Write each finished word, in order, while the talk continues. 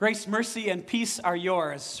Grace, mercy, and peace are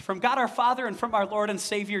yours from God our Father and from our Lord and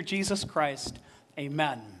Savior Jesus Christ.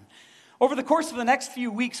 Amen. Over the course of the next few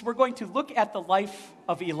weeks, we're going to look at the life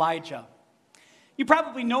of Elijah. You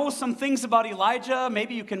probably know some things about Elijah.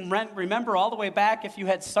 Maybe you can remember all the way back if you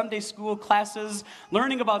had Sunday school classes,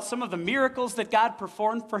 learning about some of the miracles that God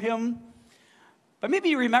performed for him. But maybe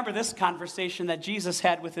you remember this conversation that Jesus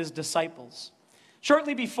had with his disciples.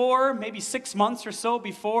 Shortly before, maybe 6 months or so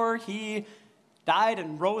before he died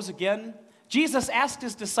and rose again, Jesus asked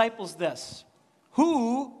his disciples this: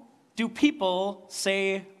 "Who do people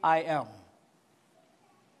say I am?"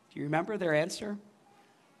 Do you remember their answer?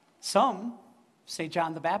 Some say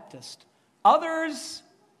John the Baptist, others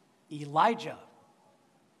Elijah,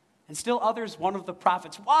 and still others one of the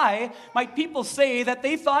prophets. Why might people say that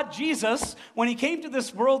they thought Jesus, when he came to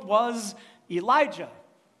this world, was Elijah?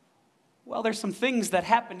 Well, there's some things that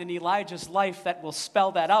happened in Elijah's life that will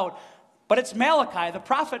spell that out. But it's Malachi, the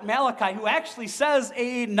prophet Malachi, who actually says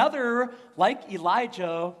another like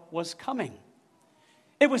Elijah was coming.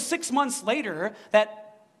 It was 6 months later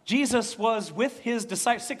that Jesus was with his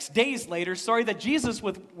disciples, 6 days later, that Jesus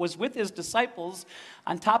was with his disciples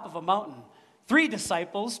on top of a mountain. 3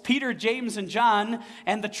 disciples, Peter, James, and John,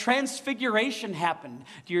 and the transfiguration happened.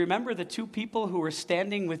 Do you remember the 2 people who were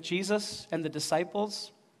standing with Jesus and the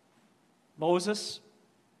disciples? Moses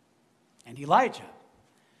and Elijah.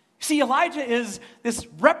 See, Elijah is this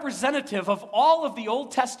representative of all of the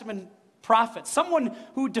Old Testament prophets, someone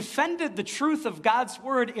who defended the truth of God's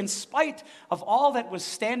word in spite of all that was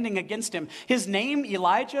standing against him. His name,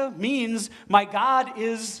 Elijah, means "my God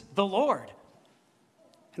is the Lord."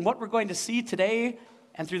 And what we're going to see today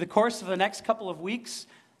and through the course of the next couple of weeks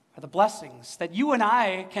are the blessings that you and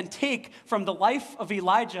I can take from the life of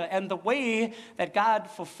Elijah and the way that God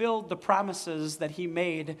fulfilled the promises that he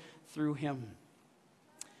made through him.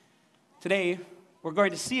 Today, we're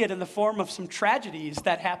going to see it in the form of some tragedies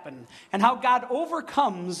that happen and how God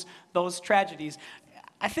overcomes those tragedies.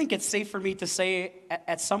 I think it's safe for me to say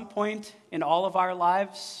at some point in all of our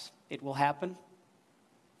lives, it will happen.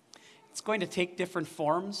 It's going to take different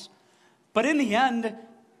forms, but in the end,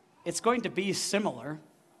 it's going to be similar.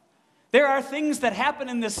 There are things that happen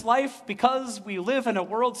in this life because we live in a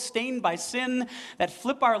world stained by sin that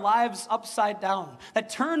flip our lives upside down, that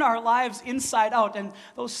turn our lives inside out, and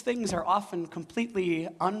those things are often completely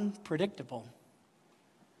unpredictable.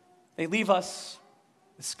 They leave us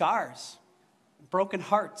with scars, broken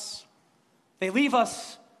hearts. They leave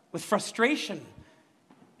us with frustration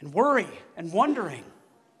and worry and wondering.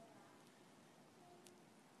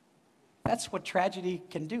 That's what tragedy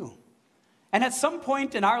can do. And at some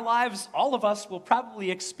point in our lives, all of us will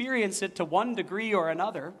probably experience it to one degree or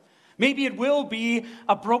another. Maybe it will be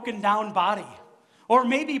a broken down body, or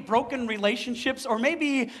maybe broken relationships, or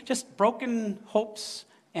maybe just broken hopes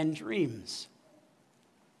and dreams.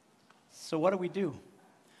 So what do?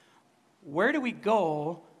 Where do we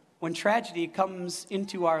go when tragedy comes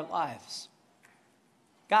into our lives?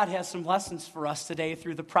 God has some lessons for us today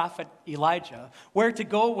through the prophet Elijah. Where to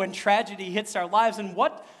go when tragedy hits our lives, and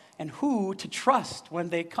what and who to trust when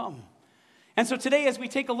they come. And so today, as we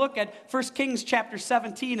take a look at 1 Kings chapter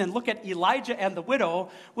 17 and look at Elijah and the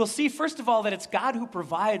widow, we'll see, first of all, that it's God who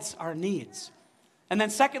provides our needs. And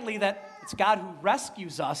then secondly, that it's God who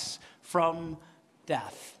rescues us from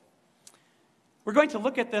death. We're going to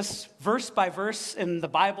look at this verse by verse in the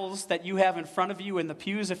Bibles that you have in front of you in the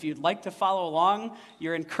pews. If you'd like to follow along,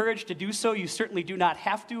 you're encouraged to do so. You certainly do not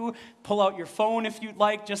have to. Pull out your phone if you'd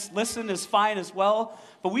like. Just listen is fine as well.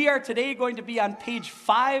 But we are today going to be on page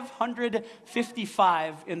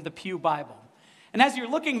 555 in the Pew Bible. And as you're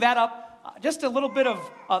looking that up, just a little bit of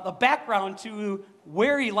the background to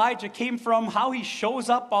where Elijah came from, how he shows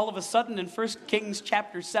up all of a sudden in 1 Kings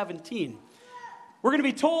chapter 17. We're going to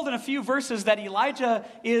be told in a few verses that Elijah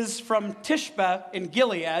is from Tishbe in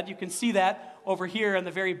Gilead. You can see that over here on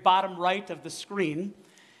the very bottom right of the screen.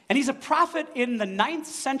 And he's a prophet in the 9th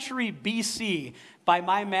century BC. By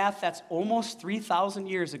my math, that's almost 3,000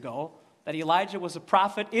 years ago that Elijah was a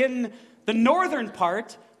prophet in the northern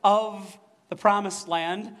part of the Promised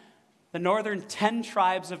Land, the northern 10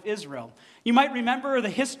 tribes of Israel. You might remember the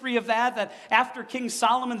history of that after King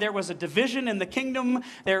Solomon, there was a division in the kingdom.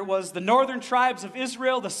 There was the northern tribes of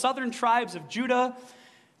Israel, the southern tribes of Judah.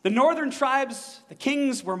 The northern tribes, the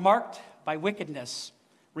kings, were marked by wickedness,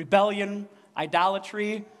 rebellion,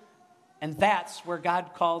 idolatry, and that's where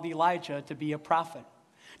God called Elijah to be a prophet.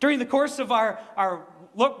 During the course of our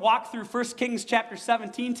walk through 1 Kings chapter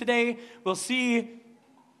 17 today, we'll see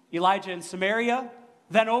Elijah in Samaria,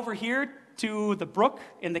 then over here to the brook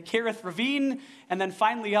in the Kerith Ravine, and then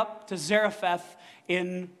finally up to Zarephath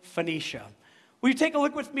in Phoenicia. Will you take a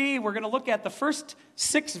look with me? We're going to look at the first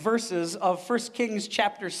 6 verses of 1 Kings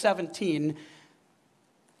chapter 17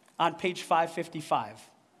 on page 555.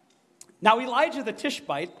 Now Elijah the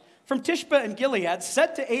Tishbite from Tishbe in Gilead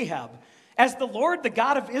said to Ahab, "As the Lord, the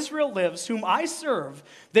God of Israel lives, whom I serve,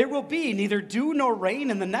 there will be neither dew nor rain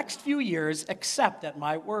in the next few years except at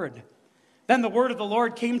my word." Then the word of the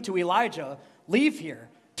Lord came to Elijah, "Leave here,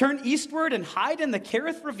 turn eastward and hide in the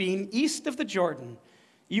Kerith ravine east of the Jordan.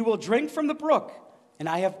 You will drink from the brook, and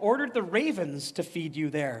I have ordered the ravens to feed you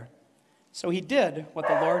there." So he did what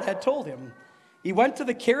the Lord had told him. He went to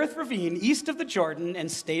the Kerith ravine east of the Jordan and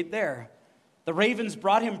stayed there. The ravens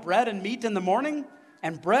brought him bread and meat in the morning,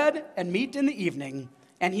 and bread and meat in the evening,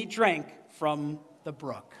 and he drank from the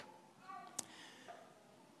brook.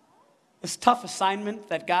 This tough assignment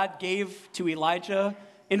that God gave to Elijah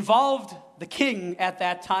involved the king at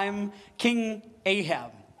that time, King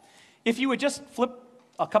Ahab. If you would just flip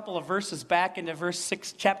a couple of verses back into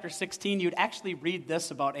chapter 16, you'd actually read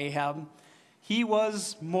this about Ahab. He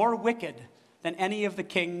was more wicked than any of the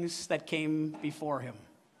kings that came before him.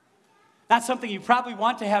 Not something you probably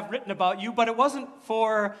want to have written about you, but it wasn't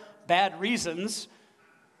for bad reasons.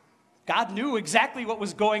 God knew exactly what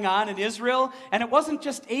was going on in Israel, and it wasn't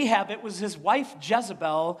just Ahab, it was his wife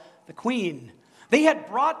Jezebel, the queen. They had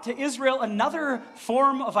brought to Israel another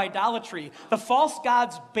form of idolatry, the false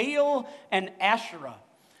gods Baal and Asherah.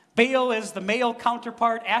 Baal is the male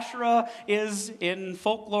counterpart. Asherah is, in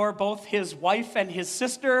folklore, both his wife and his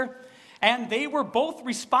sister. And they were both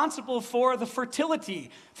responsible for the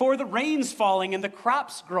fertility, for the rains falling and the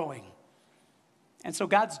crops growing. And so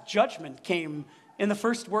God's judgment came in the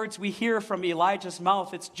first words we hear from Elijah's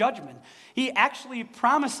mouth. It's judgment. He actually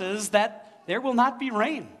promises that there will not be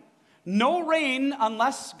rain. No rain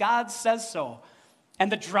unless God says so.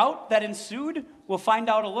 And the drought that ensued, we'll find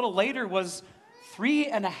out a little later, was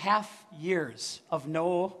 3.5 years of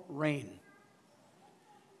no rain.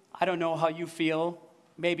 I don't know how you feel.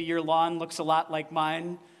 Maybe your lawn looks a lot like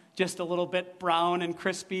mine, just a little bit brown and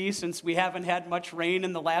crispy since we haven't had much rain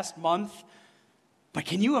in the last month. But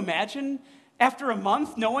can you imagine, after a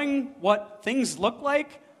month, knowing what things look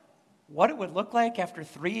like, what it would look like after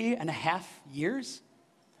 3.5 years?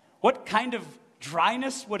 What kind of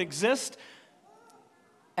dryness would exist?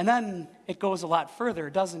 And then it goes a lot further,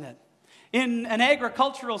 doesn't it? In an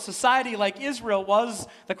agricultural society like Israel was,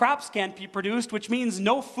 the crops can't be produced, which means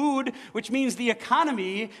no food, which means the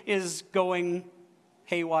economy is going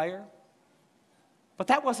haywire. But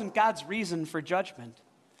that wasn't God's reason for judgment.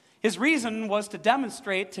 His reason was to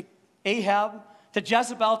demonstrate to Ahab, to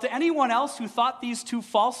Jezebel, to anyone else who thought these two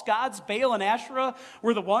false gods, Baal and Asherah,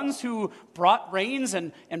 were the ones who brought rains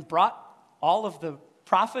and brought all of the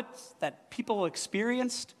profits that people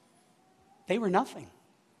experienced. They were nothing.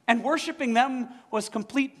 And worshiping them was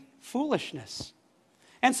complete foolishness.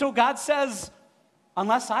 And so God says,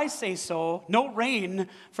 unless I say so, no rain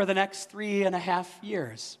for the next 3.5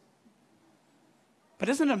 years. But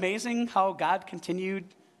isn't it amazing how God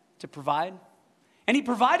continued to provide? And he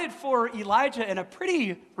provided for Elijah in a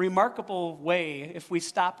pretty remarkable way if we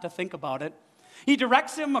stop to think about it. He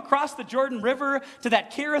directs him across the Jordan River to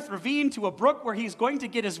that Kerith ravine, to a brook where he's going to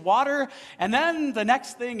get his water. And then the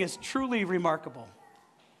next thing is truly remarkable.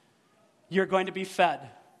 You're going to be fed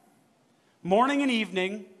morning and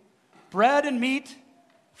evening, bread and meat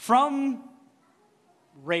from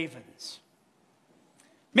ravens.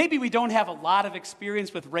 Maybe we don't have a lot of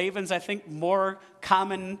experience with ravens. I think more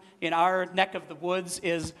common in our neck of the woods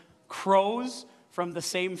is crows from the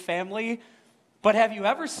same family. But have you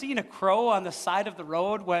ever seen a crow on the side of the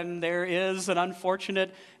road when there is an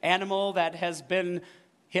unfortunate animal that has been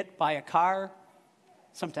hit by a car?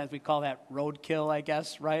 Sometimes we call that roadkill, I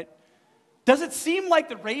guess, right? Does it seem like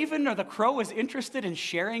the raven or the crow is interested in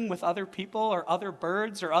sharing with other people or other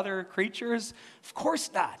birds or other creatures? Of course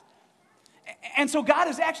not. And so God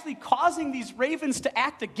is actually causing these ravens to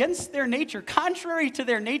act against their nature, contrary to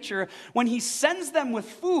their nature, when he sends them with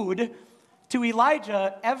food to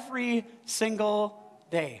Elijah every single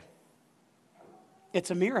day. It's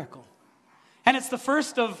a miracle. And it's the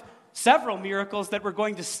first of several miracles that we're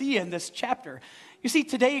going to see in this chapter. You see,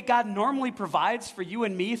 today God normally provides for you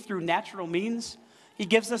and me through natural means. He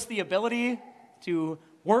gives us the ability to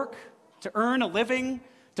work, to earn a living,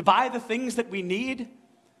 to buy the things that we need.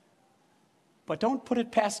 But don't put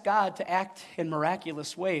it past God to act in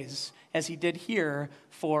miraculous ways, as he did here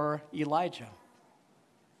for Elijah.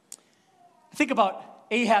 I think about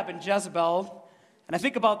Ahab and Jezebel, and I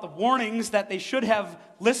think about the warnings that they should have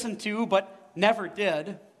listened to but never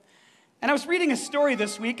did. And I was reading a story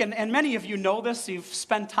this week, and many of you know this. You've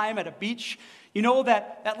spent time at a beach. You know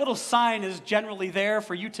that little sign is generally there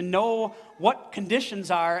for you to know what conditions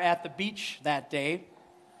are at the beach that day.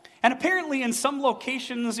 And apparently in some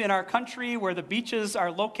locations in our country where the beaches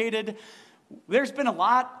are located, there's been a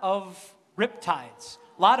lot of riptides,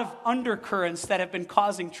 a lot of undercurrents that have been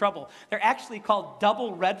causing trouble. They're actually called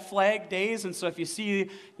double red flag days, and so if you see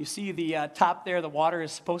the top there, the water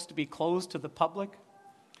is supposed to be closed to the public.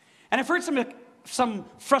 And I've heard some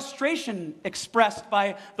frustration expressed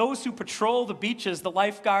by those who patrol the beaches, the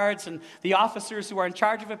lifeguards and the officers who are in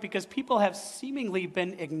charge of it, because people have seemingly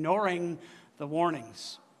been ignoring the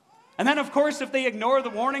warnings. And then, of course, if they ignore the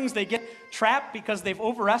warnings, they get trapped because they've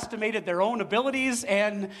overestimated their own abilities,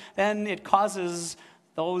 and then it causes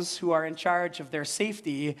those who are in charge of their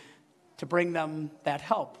safety to bring them that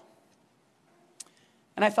help.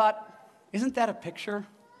 And I thought, isn't that a picture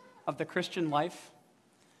of the Christian life?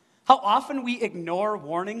 How often we ignore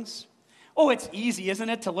warnings. Oh, it's easy, isn't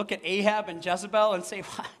it, to look at Ahab and Jezebel and say,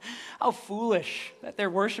 how foolish that they're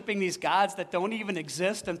worshiping these gods that don't even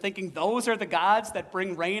exist and thinking those are the gods that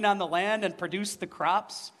bring rain on the land and produce the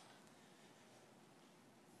crops.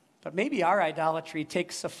 But maybe our idolatry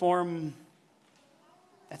takes a form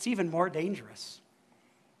that's even more dangerous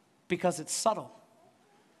because it's subtle.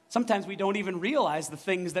 Sometimes we don't even realize the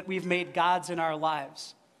things that we've made gods in our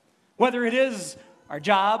lives. Whether it is our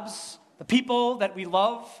jobs, the people that we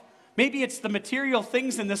love, maybe it's the material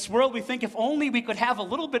things in this world. We think if only we could have a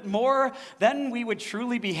little bit more, then we would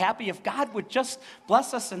truly be happy. If God would just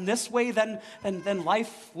bless us in this way, then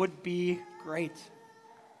life would be great.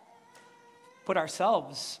 Put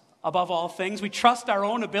ourselves above all things. We trust our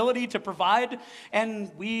own ability to provide, and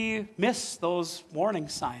we miss those warning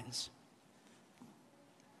signs.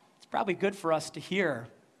 It's probably good for us to hear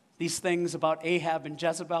these things about Ahab and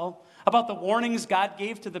Jezebel, about the warnings God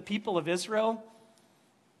gave to the people of Israel.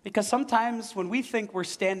 Because sometimes when we think we're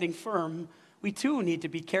standing firm, we too need to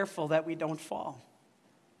be careful that we don't fall.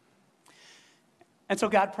 And so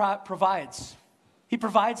God provides. He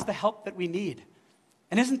provides the help that we need.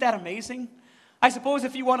 And isn't that amazing? I suppose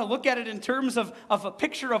if you want to look at it in terms of a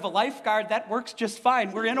picture of a lifeguard, that works just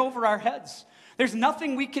fine. We're in over our heads. There's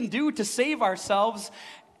nothing we can do to save ourselves.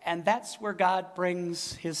 And that's where God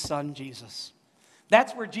brings his son, Jesus.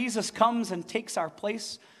 That's where Jesus comes and takes our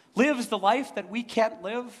place, lives the life that we can't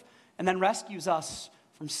live, and then rescues us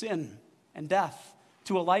from sin and death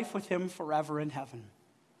to a life with him forever in heaven.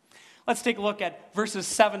 Let's take a look at verses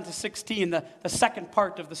 7 to 16, the second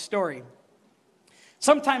part of the story.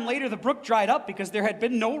 Sometime later, the brook dried up because there had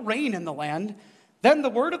been no rain in the land. Then the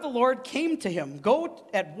word of the Lord came to him, "Go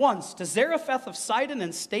at once to Zarephath of Sidon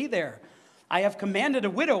and stay there. I have commanded a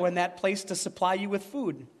widow in that place to supply you with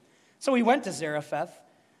food." So he went to Zarephath.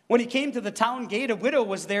 When he came to the town gate, a widow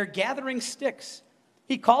was there gathering sticks.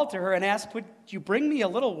 He called to her and asked, "Would you bring me a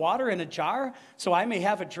little water in a jar so I may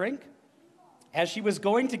have a drink?" As she was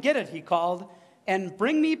going to get it, he called, "And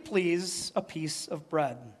bring me, please, a piece of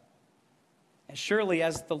bread." "As surely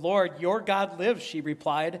as the Lord your God lives," she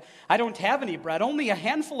replied, "I don't have any bread, only a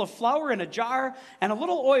handful of flour in a jar and a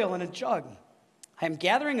little oil in a jug. I am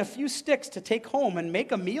gathering a few sticks to take home and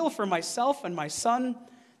make a meal for myself and my son,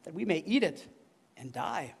 that we may eat it and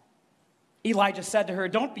die." Elijah said to her,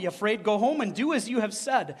 "Don't be afraid. Go home and do as you have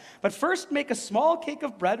said. But first make a small cake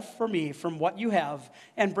of bread for me from what you have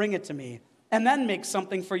and bring it to me. And then make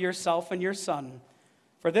something for yourself and your son.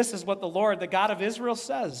 For this is what the Lord, the God of Israel,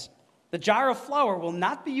 says. The jar of flour will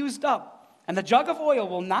not be used up, and the jug of oil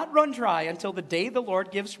will not run dry until the day the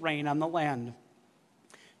Lord gives rain on the land."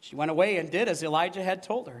 She went away and did as Elijah had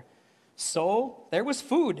told her. So there was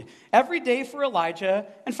food every day for Elijah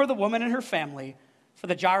and for the woman and her family. For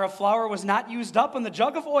the jar of flour was not used up, and the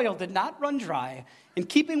jug of oil did not run dry, in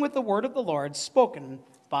keeping with the word of the Lord spoken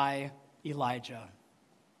by Elijah.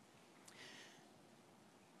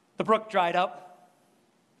 The brook dried up.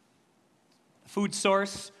 The food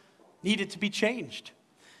source needed to be changed.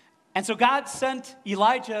 And so God sent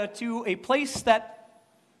Elijah to a place that,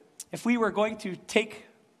 if we were going to take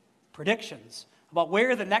predictions about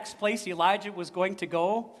where the next place Elijah was going to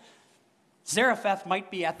go, Zarephath might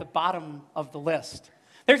be at the bottom of the list.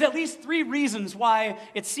 There's at least 3 reasons why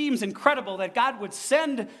it seems incredible that God would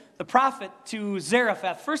send the prophet to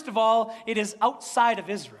Zarephath. First of all, it is outside of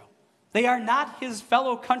Israel. They are not his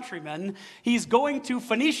fellow countrymen. He's going to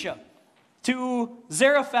Phoenicia, to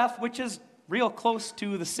Zarephath, which is real close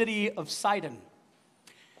to the city of Sidon.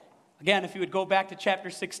 Again, if you would go back to chapter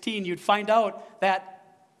 16, you'd find out that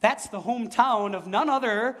that's the hometown of none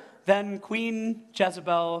other than Queen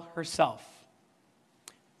Jezebel herself.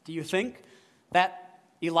 Do you think that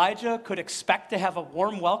Elijah could expect to have a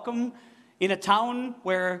warm welcome in a town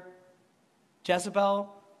where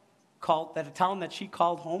Jezebel that she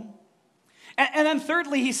called home. And then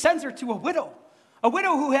thirdly, he sends her to a widow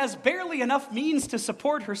who has barely enough means to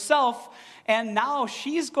support herself, and now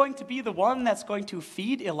she's going to be the one that's going to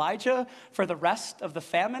feed Elijah for the rest of the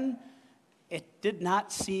famine. It did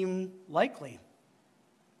not seem likely.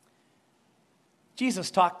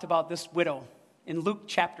 Jesus talked about this widow in Luke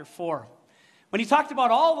chapter 4. When he talked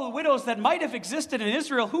about all the widows that might have existed in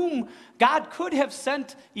Israel, whom God could have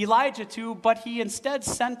sent Elijah to, but he instead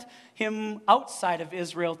sent him outside of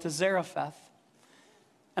Israel to Zarephath.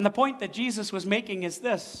 And the point that Jesus was making is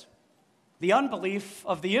this: the unbelief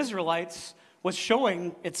of the Israelites was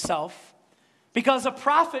showing itself because a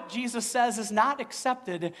prophet, Jesus says, is not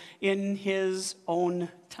accepted in his own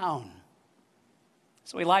town.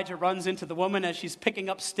 So Elijah runs into the woman as she's picking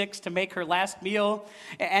up sticks to make her last meal.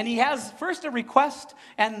 And he has first a request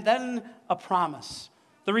and then a promise.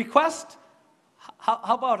 The request, how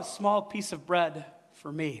about a small piece of bread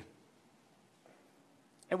for me?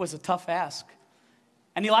 It was a tough ask.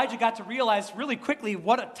 And Elijah got to realize really quickly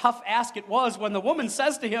what a tough ask it was when the woman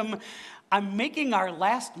says to him, I'm making our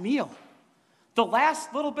last meal. The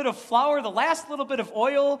last little bit of flour, the last little bit of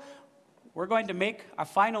oil, we're going to make our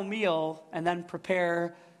final meal and then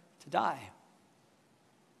prepare to die.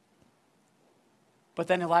 But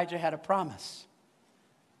then Elijah had a promise.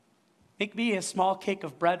 Make me a small cake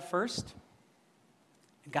of bread first,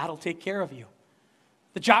 and God will take care of you.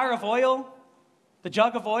 The jar of oil, the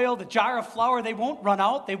jug of oil, the jar of flour, they won't run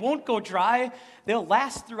out. They won't go dry. They'll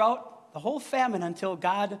last throughout the whole famine until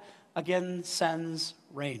God again sends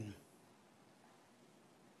rain.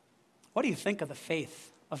 What do you think of the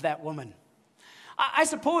faith of that woman? I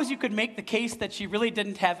suppose you could make the case that she really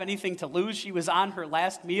didn't have anything to lose. She was on her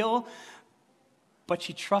last meal, but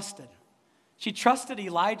she trusted. She trusted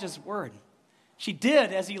Elijah's word. She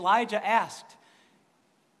did as Elijah asked.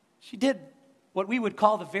 She did what we would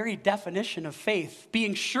call the very definition of faith,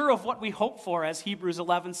 being sure of what we hope for, as Hebrews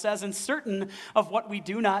 11 says, and certain of what we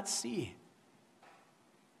do not see.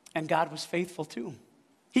 And God was faithful too.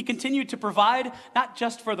 He continued to provide not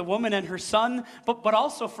just for the woman and her son, but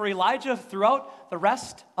also for Elijah throughout the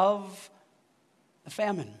rest of the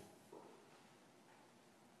famine.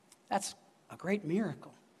 That's a great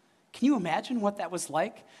miracle. Can you imagine what that was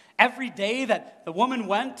like? Every day that the woman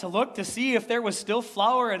went to look to see if there was still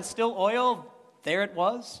flour and still oil, there it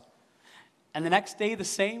was. And the next day the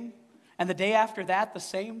same. And the day after that the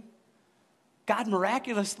same. God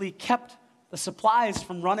miraculously kept the supplies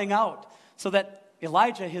from running out so that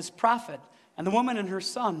Elijah, his prophet, and the woman and her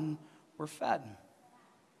son were fed.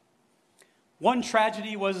 One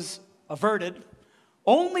tragedy was averted,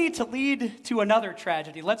 only to lead to another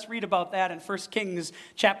tragedy. Let's read about that in 1 Kings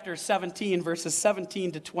chapter 17, verses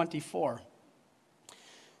 17 to 24.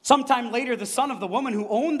 Sometime later, the son of the woman who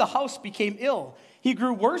owned the house became ill. He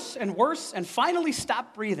grew worse and finally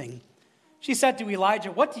stopped breathing. She said to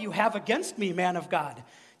Elijah, "What do you have against me, man of God?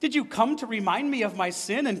 Did you come to remind me of my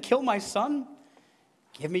sin and kill my son?"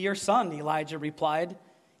 "Give me your son," Elijah replied.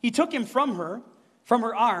 He took him from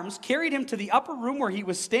her arms, carried him to the upper room where he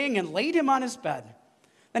was staying, and laid him on his bed.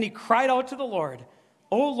 Then he cried out to the Lord,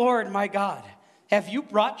 "O Lord, my God, have you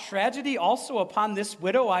brought tragedy also upon this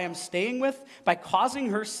widow I am staying with by causing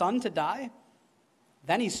her son to die?"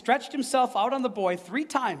 Then he stretched himself out on the boy 3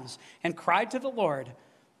 times and cried to the Lord,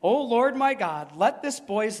 "O Lord, my God, let this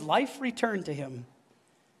boy's life return to him."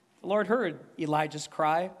 The Lord heard Elijah's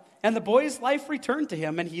cry, and the boy's life returned to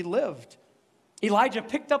him, and he lived. Elijah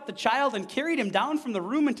picked up the child and carried him down from the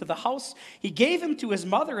room into the house. He gave him to his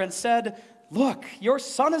mother and said, "Look, your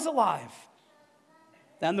son is alive."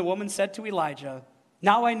 Then the woman said to Elijah,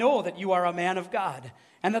 "Now I know that you are a man of God,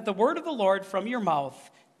 and that the word of the Lord from your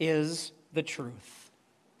mouth is the truth."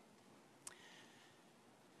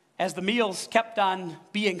 As the meals kept on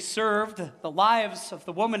being served, the lives of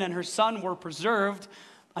the woman and her son were preserved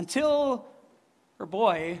until her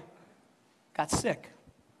boy got sick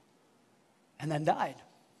and then died.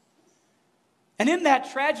 And in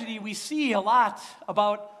that tragedy, we see a lot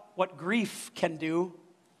about what grief can do,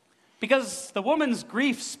 because the woman's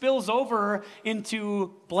grief spills over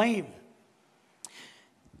into blame.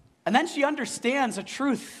 And then she understands a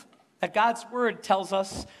truth that God's word tells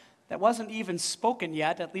us that wasn't even spoken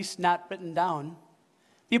yet, at least not written down.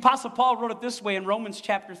 The Apostle Paul wrote it this way in Romans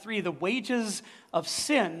chapter 3, "The wages of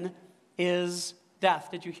sin is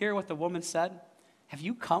death." Did you hear what the woman said? "Have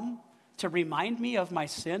you come to remind me of my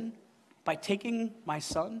sin by taking my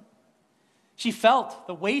son?" She felt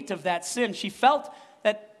the weight of that sin. She felt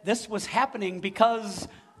that this was happening because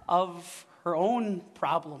of her own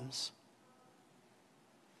problems.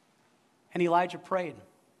 And Elijah prayed.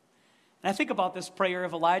 And I think about this prayer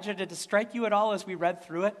of Elijah. Did it strike you at all as we read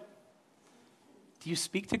through it? Do you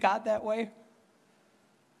speak to God that way?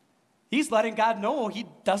 He's letting God know he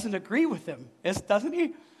doesn't agree with him, doesn't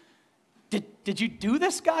he? Did you do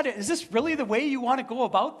this, God? Is this really the way you want to go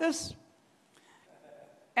about this?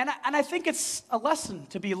 And I think it's a lesson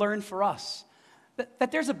to be learned for us,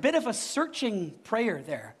 that there's a bit of a searching prayer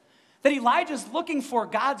there, that Elijah's looking for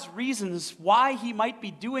God's reasons why he might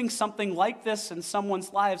be doing something like this in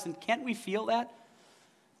someone's lives, and can't we feel that?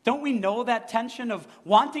 Don't we know that tension of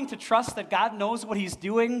wanting to trust that God knows what he's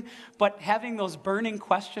doing, but having those burning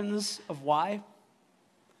questions of why?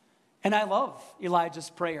 And I love Elijah's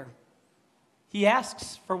prayer. He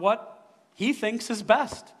asks for what he thinks is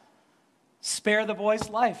best. Spare the boy's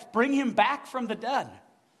life. Bring him back from the dead.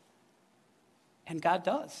 And God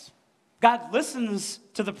does. God listens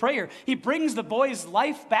to the prayer. He brings the boy's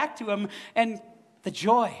life back to him, and the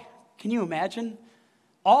joy. Can you imagine?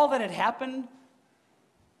 All that had happened.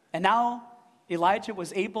 And now Elijah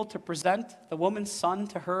was able to present the woman's son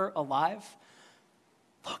to her alive.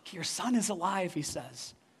 Look, your son is alive, he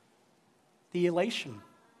says. The elation.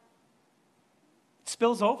 It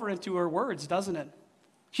spills over into her words, doesn't it?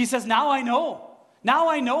 She says, now I know. Now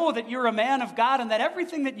I know that you're a man of God and that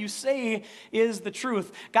everything that you say is the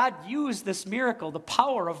truth. God used this miracle, the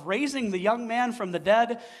power of raising the young man from the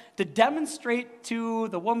dead, to demonstrate to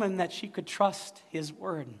the woman that she could trust his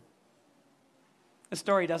word. The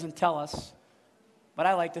story doesn't tell us, but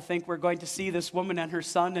I like to think we're going to see this woman and her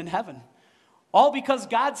son in heaven. All because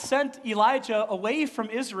God sent Elijah away from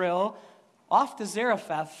Israel off to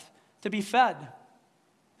Zarephath to be fed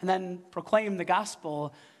and then proclaim the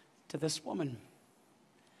gospel to this woman.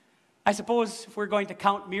 I suppose if we're going to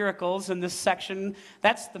count miracles in this section,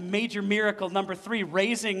 that's the major miracle, number 3,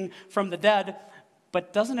 raising from the dead.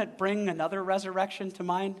 But doesn't it bring another resurrection to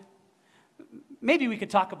mind? Maybe we could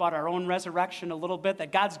talk about our own resurrection a little bit,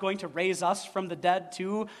 that God's going to raise us from the dead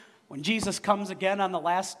too when Jesus comes again on the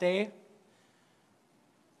last day.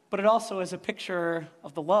 But it also is a picture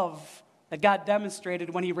of the love that God demonstrated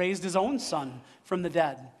when he raised his own son from the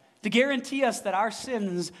dead to guarantee us that our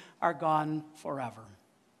sins are gone forever.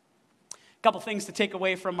 A couple things to take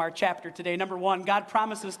away from our chapter today. Number 1, God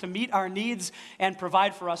promises to meet our needs and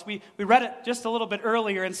provide for us. We read it just a little bit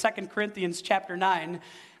earlier in 2 Corinthians chapter 9,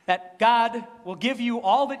 that God will give you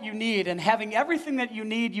all that you need, and having everything that you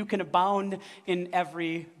need, you can abound in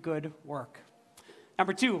every good work.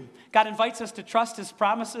 Number 2, God invites us to trust his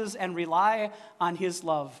promises and rely on his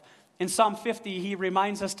love. In Psalm 50, he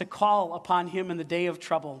reminds us to call upon him in the day of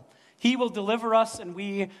trouble. He will deliver us, and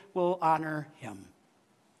we will honor him.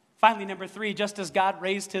 Finally, number 3, just as God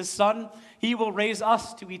raised his son, he will raise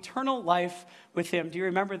us to eternal life with him. Do you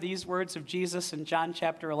remember these words of Jesus in John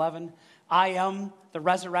chapter 11? I am the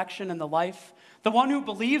resurrection and the life. The one who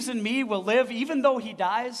believes in me will live even though he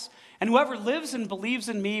dies, and whoever lives and believes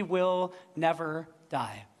in me will never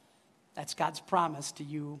die. That's God's promise to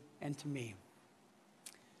you and to me.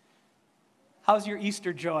 How's your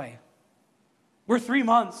Easter joy? We're 3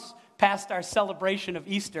 months past our celebration of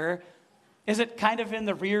Easter. Is it kind of in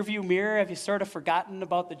the rearview mirror? Have you sort of forgotten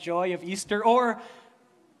about the joy of Easter? Or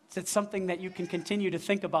is it something that you can continue to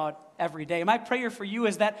think about every day? My prayer for you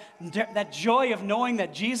is that joy of knowing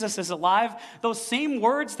that Jesus is alive, those same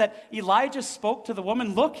words that Elijah spoke to the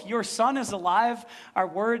woman, look, your son is alive, are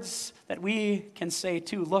words that we can say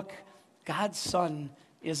too. Look, God's son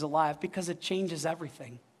is alive, because it changes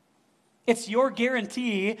everything. It's your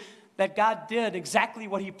guarantee that God did exactly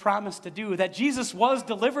what he promised to do, that Jesus was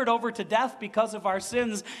delivered over to death because of our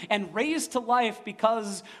sins and raised to life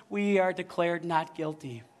because we are declared not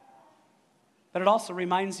guilty. But it also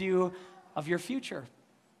reminds you of your future.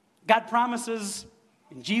 God promises,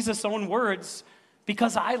 in Jesus' own words,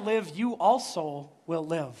 because I live, you also will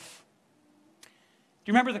live. Do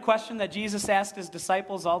you remember the question that Jesus asked his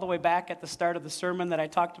disciples all the way back at the start of the sermon that I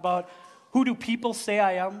talked about? Who do people say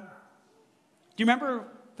I am? Do you remember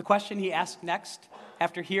the question he asked next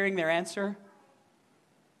after hearing their answer?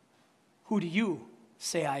 Who do you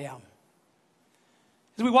say I am?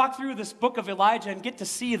 As we walk through this book of Elijah and get to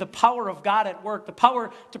see the power of God at work, the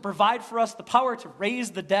power to provide for us, the power to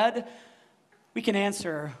raise the dead, we can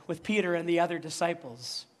answer with Peter and the other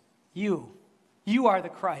disciples. You are the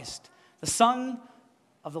Christ, the Son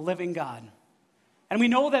of the living God. And we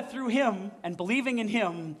know that through him and believing in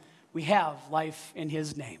him, we have life in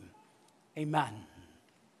his name. Amen.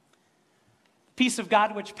 Peace of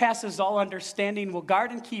God, which passes all understanding, will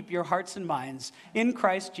guard and keep your hearts and minds in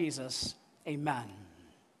Christ Jesus. Amen.